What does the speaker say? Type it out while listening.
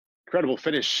Incredible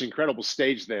finish, incredible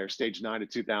stage there, stage 9 of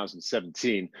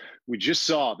 2017. We just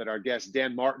saw that our guest,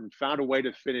 Dan Martin, found a way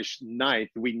to finish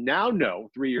ninth. We now know,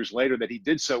 3 years later, that he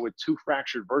did so with 2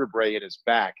 fractured vertebrae in his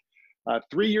back.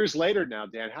 3 years later now,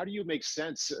 Dan, how do you make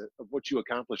sense of what you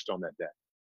accomplished on that day?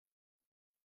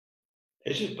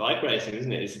 It's just bike racing,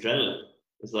 isn't it? It's adrenaline.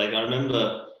 It's like, I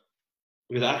remember,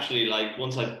 because actually, like,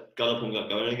 once I got up and got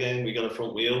going again, we got a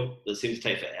front wheel that seemed to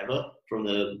take forever from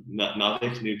the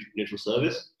Mavic to neutral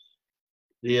service.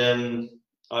 I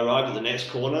arrived at the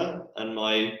next corner, and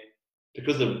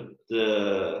because the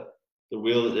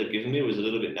wheel that they've given me was a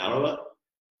little bit narrower,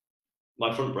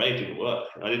 my front brake didn't work.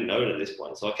 I didn't know it at this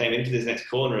point, so I came into this next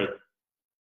corner at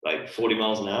like 40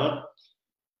 miles an hour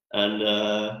and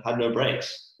had no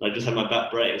brakes. I just had my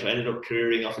back brake, so I ended up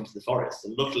careering off into the forest,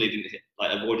 and luckily didn't hit,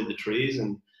 like, avoided the trees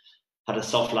and had a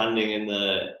soft landing in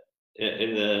the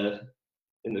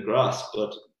grass.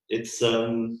 But it's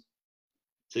so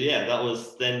yeah, that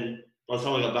was then. By the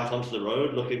time I got back onto the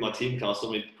road, luckily my team car saw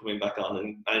me coming back on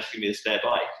and managed to give me a spare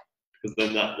bike, because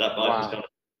then that bike was kind of.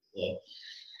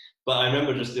 But I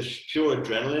remember just the pure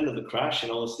adrenaline of the crash,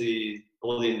 and obviously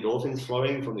all the endorphins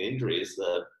flowing from the injuries.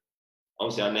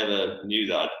 Obviously I never knew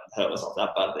that I'd hurt myself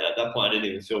that badly. At that point, I didn't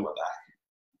even feel my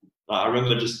back. Like, I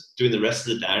remember just doing the rest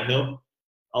of the downhill.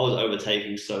 I was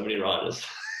overtaking so many riders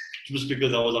just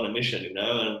because I was on a mission, you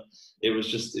know. And it was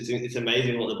just, it's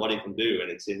amazing what the body can do, and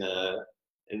it's in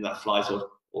that flight or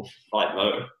fight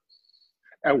mode.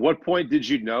 At what point did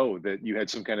you know that you had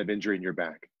some kind of injury in your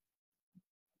back?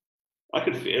 I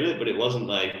could feel it, but it wasn't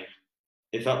like,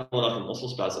 it felt more like a muscle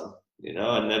spasm, you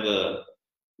know. I never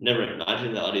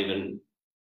imagined that I'd even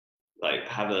like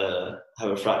have a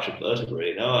fractured vertebrae,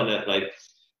 you know. And like,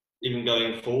 even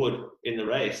going forward in the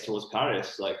race towards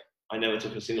Paris, like, I never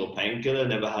took a single painkiller,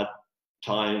 never had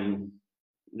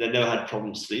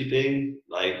problems sleeping.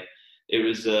 Like, it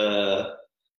was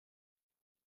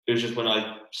just when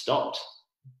I stopped,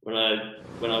 when I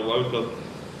woke up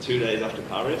 2 days after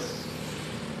Paris,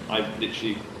 I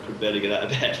literally could barely get out of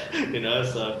bed, you know.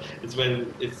 So it's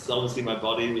obviously my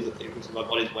body was, it was my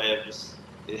body's way of just,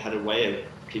 it had a way of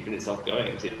keeping itself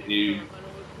going. It knew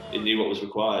what was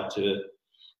required to,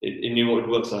 it knew what would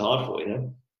work so hard for, you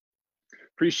know.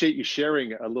 Appreciate you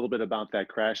sharing a little bit about that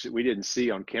crash that we didn't see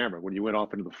on camera when you went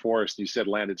off into the forest. You said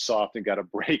landed soft and got a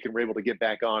break and were able to get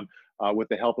back on with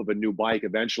the help of a new bike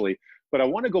eventually. But I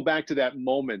want to go back to that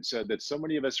moment that so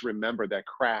many of us remember, that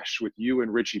crash with you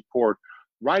and Richie Porte.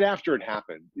 Right after it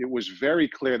happened, it was very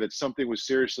clear that something was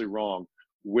seriously wrong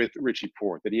with Richie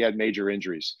Porte, that he had major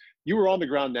injuries. You were on the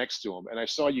ground next to him, and I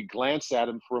saw you glance at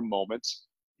him for a moment.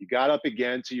 You got up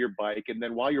again to your bike, and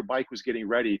then while your bike was getting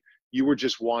ready, you were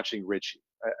just watching Richie.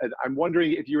 I'm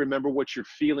wondering if you remember what your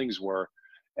feelings were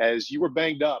as you were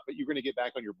banged up, but you're going to get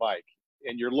back on your bike,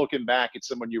 and you're looking back at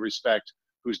someone you respect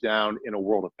who's down in a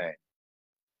world of pain.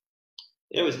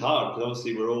 It was hard, because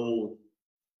obviously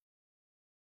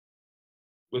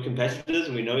we're competitors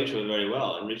and we know each other very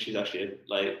well. And Richie's actually,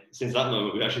 like, since that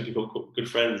moment, we've actually become good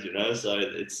friends, you know. So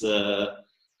it's,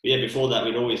 yeah, before that,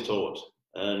 we'd always talked,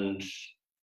 and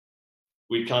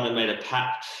we kind of made a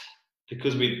pact,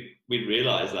 because we'd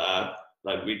realized that,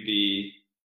 like, we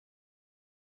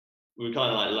were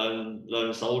kind of like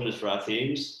lone soldiers for our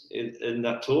teams in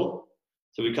that tour.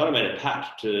 So we kind of made a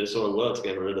pact to sort of work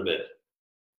together a little bit,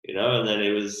 you know. And then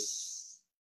it was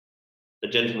a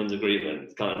gentleman's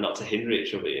agreement, kind of not to hinder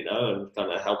each other, you know, and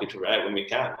kind of help each other out when we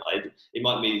can. Like, it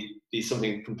might be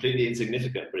something completely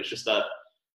insignificant, but it's just that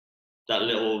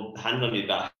little hand on your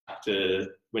back to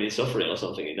when you're suffering or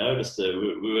something, you know. Just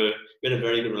we had a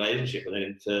very good relationship, and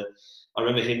then I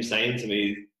remember him saying to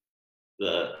me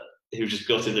that he was just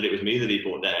gutted that it was me that he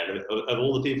brought down. Of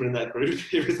all the people in that group,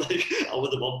 he was like, I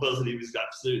was the one person he was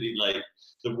absolutely like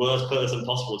the worst person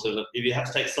possible to. If you had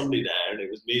to take somebody down, it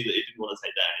was me that he didn't want to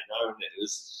take down, you know. And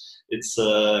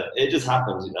it just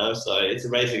happens, you know. So it's a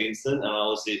racing incident, and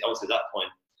obviously at that point,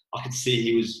 I could see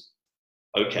he was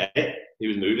okay. He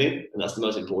was moving, and that's the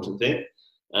most important thing.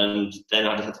 And then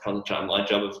I just had to concentrate on my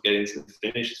job of getting to the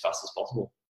finish as fast as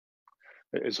possible.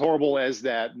 As horrible as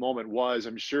that moment was,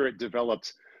 I'm sure it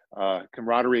developed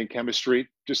camaraderie and chemistry,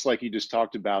 just like you just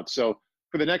talked about. So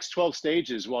for the next 12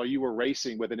 stages, while you were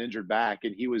racing with an injured back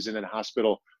and he was in a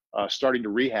hospital starting to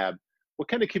rehab, what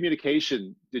kind of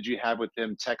communication did you have with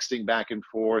him, texting back and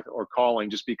forth or calling,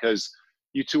 just because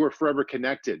you two were forever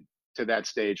connected to that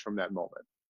stage from that moment?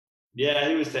 Yeah,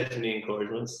 he was texting me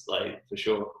encouragements, like, for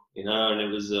sure, you know. And it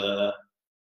was,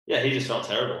 yeah, he just felt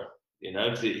terrible, you know,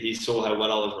 because he saw how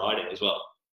well I was riding as well.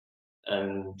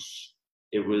 And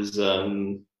it was,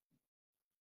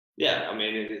 yeah, I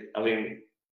mean, I think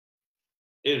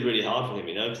it was really hard for him,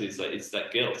 you know, because it's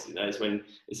that guilt, you know. It's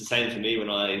the same for me when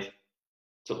I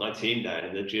took my team down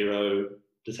in the Giro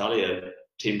d'Italia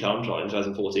team time trial in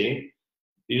 2014.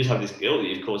 You just have this guilt that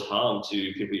you've caused harm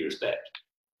to people you respect,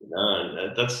 you know,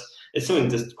 and it's something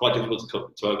that's quite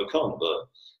difficult to overcome. But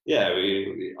yeah,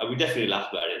 we definitely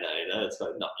laugh about it now, you know. It's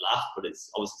like, not laugh, but it's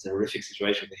obviously a horrific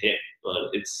situation for him. But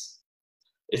it's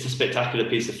a spectacular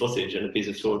piece of footage and a piece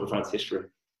of Tour de France history.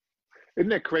 Isn't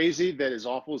that crazy that as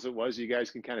awful as it was, you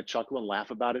guys can kind of chuckle and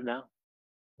laugh about it now?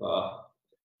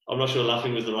 I'm not sure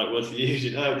laughing was the right word to use,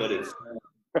 you know, but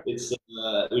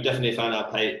we definitely found our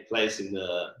place in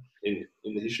the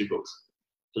history books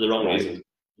for the wrong reasons.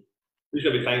 We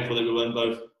should be thankful that we weren't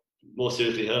both more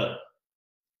seriously hurt.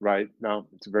 Right. No,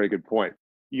 it's a very good point.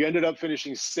 You ended up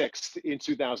finishing 6th in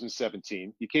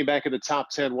 2017. You came back in the top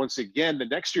 10 once again the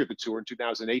next year of the Tour in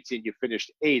 2018. You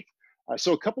finished 8th.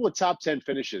 So a couple of top 10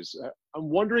 finishes. I'm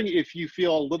wondering if you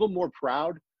feel a little more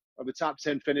proud of the top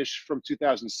 10 finish from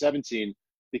 2017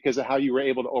 because of how you were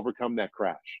able to overcome that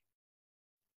crash.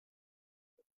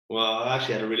 Well, I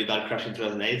actually had a really bad crash in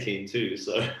 2018 too,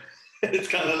 so it's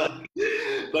kind of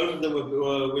like both of them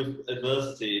were with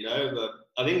adversity, you know.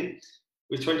 But I think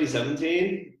with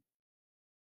 2017,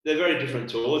 they're very different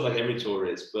tours, like every tour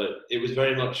is, but it was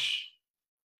very much,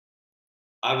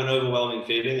 I have an overwhelming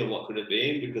feeling of what could have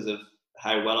been because of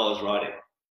how well I was riding.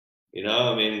 You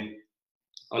know, I mean,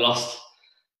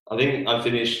 I think I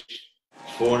finished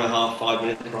 4.5, 5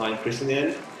 minutes behind Chris in the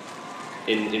end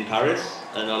in Paris,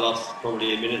 and I lost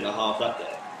probably 1.5 minutes that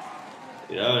day.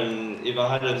 You know, and if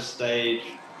I had have stayed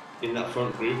in that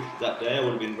front group that day, I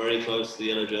would have been very close to the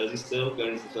yellow jersey still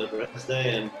going into the third rest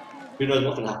day, and who knows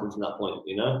what can happen from that point,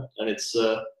 you know? And it's,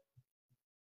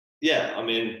 yeah, I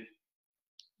mean,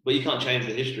 but you can't change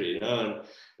the history, you know?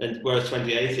 And whereas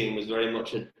 2018 was very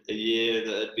much a year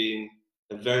that had been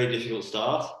a very difficult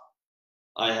start,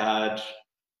 I had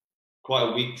quite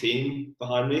a weak team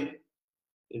behind me,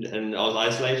 and I was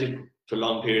isolated for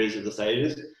long periods of the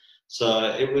stages.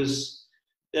 So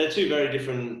they're two very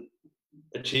different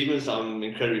achievements. I'm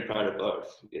incredibly proud of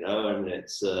both, you know, and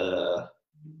it's,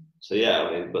 so yeah,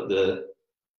 I mean, but I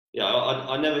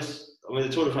mean, the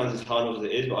Tour de France is hard enough as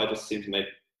it is, but I just seem to make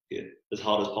it as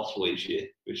hard as possible each year,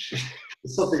 which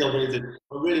is something I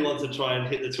really want to try and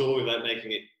hit the Tour without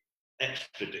making it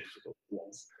extra difficult.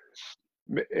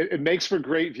 It makes for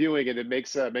great viewing, and it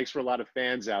makes for a lot of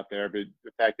fans out there. But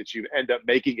the fact that you end up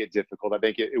making it difficult, I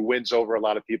think it wins over a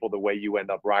lot of people the way you end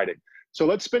up riding. So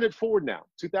let's spin it forward now.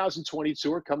 2020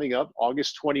 Tour coming up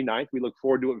August 29th. We look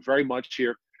forward to it very much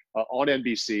here on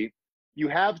NBC. You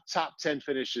have top 10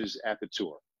 finishes at the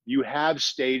Tour. You have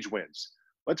stage wins.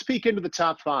 Let's peek into the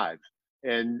top 5.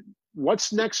 And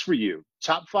what's next for you?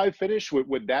 Top 5 finish?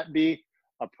 Would that be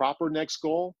a proper next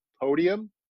goal?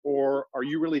 Podium? Or are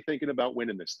you really thinking about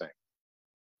winning this thing?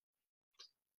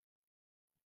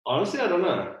 Honestly, I don't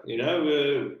know. You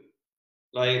know,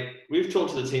 we've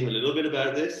talked to the team a little bit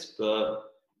about this, but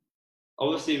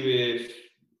obviously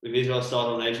with Israel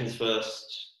starting on Nation's first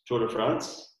Tour de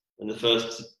France and the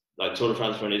first Tour de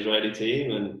France for an Israeli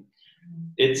team, and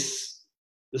it's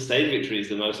the stage victory is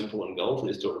the most important goal for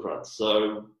this Tour de France.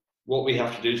 So what we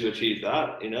have to do to achieve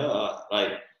that, you know,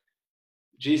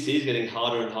 GC is getting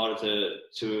harder and harder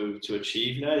to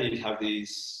achieve now. You have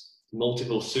these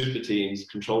multiple super teams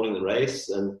controlling the race,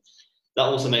 and that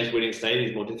also makes winning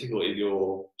stages more difficult if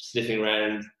you're sniffing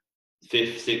around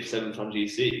 5th, 6th, 7th on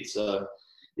GC. So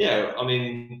yeah, I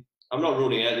mean, I'm not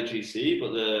ruling out the GC,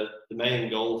 but the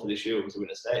main goal for this year was to win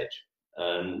a stage.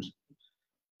 And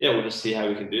yeah, we'll just see how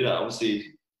we can do that.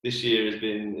 Obviously, this year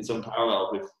it's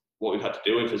unparalleled with what we've had to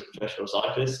deal with as professional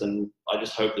cyclists, and I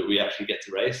just hope that we actually get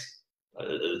to race at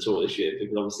the Tour this year,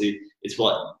 because obviously it's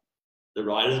what the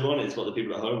riders want, it's what the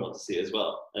people at home want to see as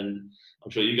well. And I'm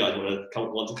sure you guys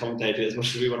want to commentate it as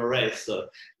much as we want to race. So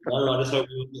I just hope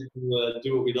we can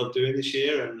do what we love doing this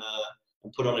year and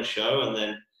put on a show. And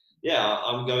then, yeah,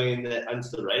 I'm going into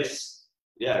the race,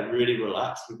 yeah, really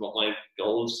relaxed with what my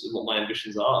goals and what my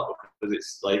ambitions are, because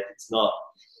it's not,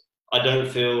 I don't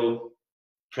feel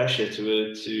pressure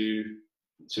to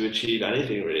achieve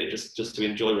anything really, just to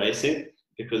enjoy racing.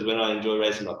 Because when I enjoy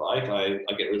racing my bike, I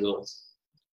get results.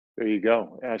 There you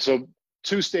go. So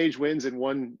 2 stage wins in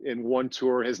one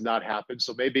tour has not happened.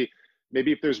 So maybe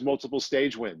if there's multiple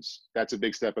stage wins, that's a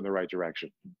big step in the right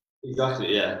direction.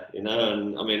 Exactly. Yeah. You know,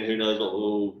 and I mean, who knows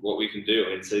what we can do? I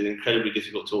mean, it's an incredibly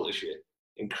difficult tour this year.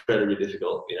 Incredibly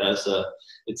difficult. You know, so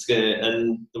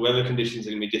and the weather conditions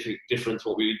are going to be different to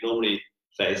what we would normally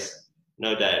face,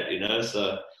 no doubt. You know,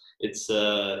 so it's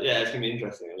going to be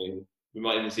interesting. I mean, we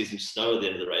might even see some snow at the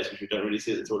end of the race, which we don't really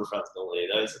see at the Tour de France normally. You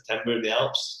know, in September in the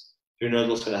Alps, who knows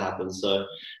what's going to happen. So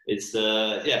it's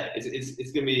going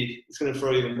to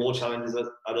throw even more challenges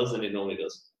at us than it normally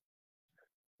does.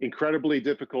 Incredibly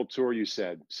difficult tour, you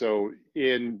said. So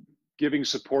in giving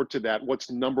support to that,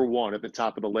 what's number one at the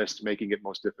top of the list making it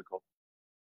most difficult?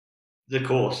 The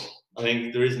course. I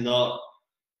think there's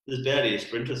barely a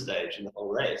sprinter stage in the whole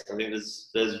race. I think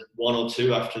there's one or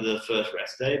two after the first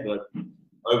rest day, but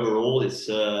overall it's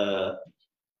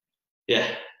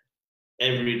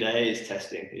every day is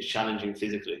testing, it's challenging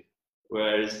physically.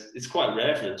 Whereas it's quite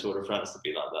rare for the Tour de France to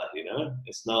be like that, you know?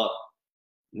 It's not,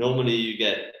 normally you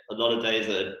get a lot of days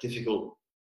that are difficult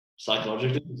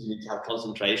psychologically because you need to have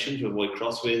concentration to avoid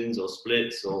crosswinds or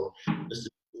splits or just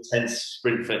intense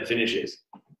sprint finishes.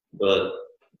 But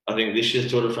I think this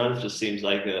year's Tour de France just seems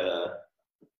like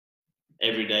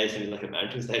every day seems like a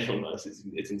mountain stage almost.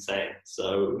 It's insane.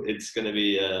 So it's going to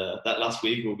be that last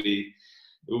week will be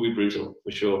brutal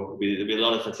for sure. There'll be a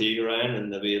lot of fatigue around,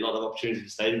 and there'll be a lot of opportunities for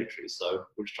stage victories. So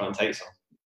we'll just try and take some.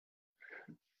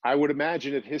 I would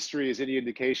imagine if history is any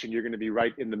indication, you're going to be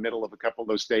right in the middle of a couple of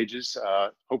those stages.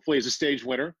 Hopefully as a stage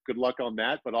winner, good luck on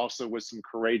that, but also with some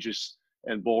courageous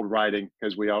and bold riding,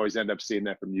 because we always end up seeing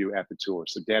that from you at the Tour.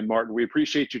 So Dan Martin, we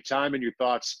appreciate your time and your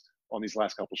thoughts on these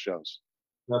last couple shows.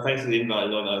 No, thanks for the invite as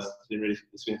well, guys.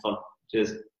 It's been fun.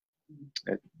 Cheers.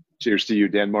 Cheers to you,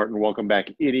 Dan Martin. Welcome back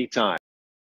anytime.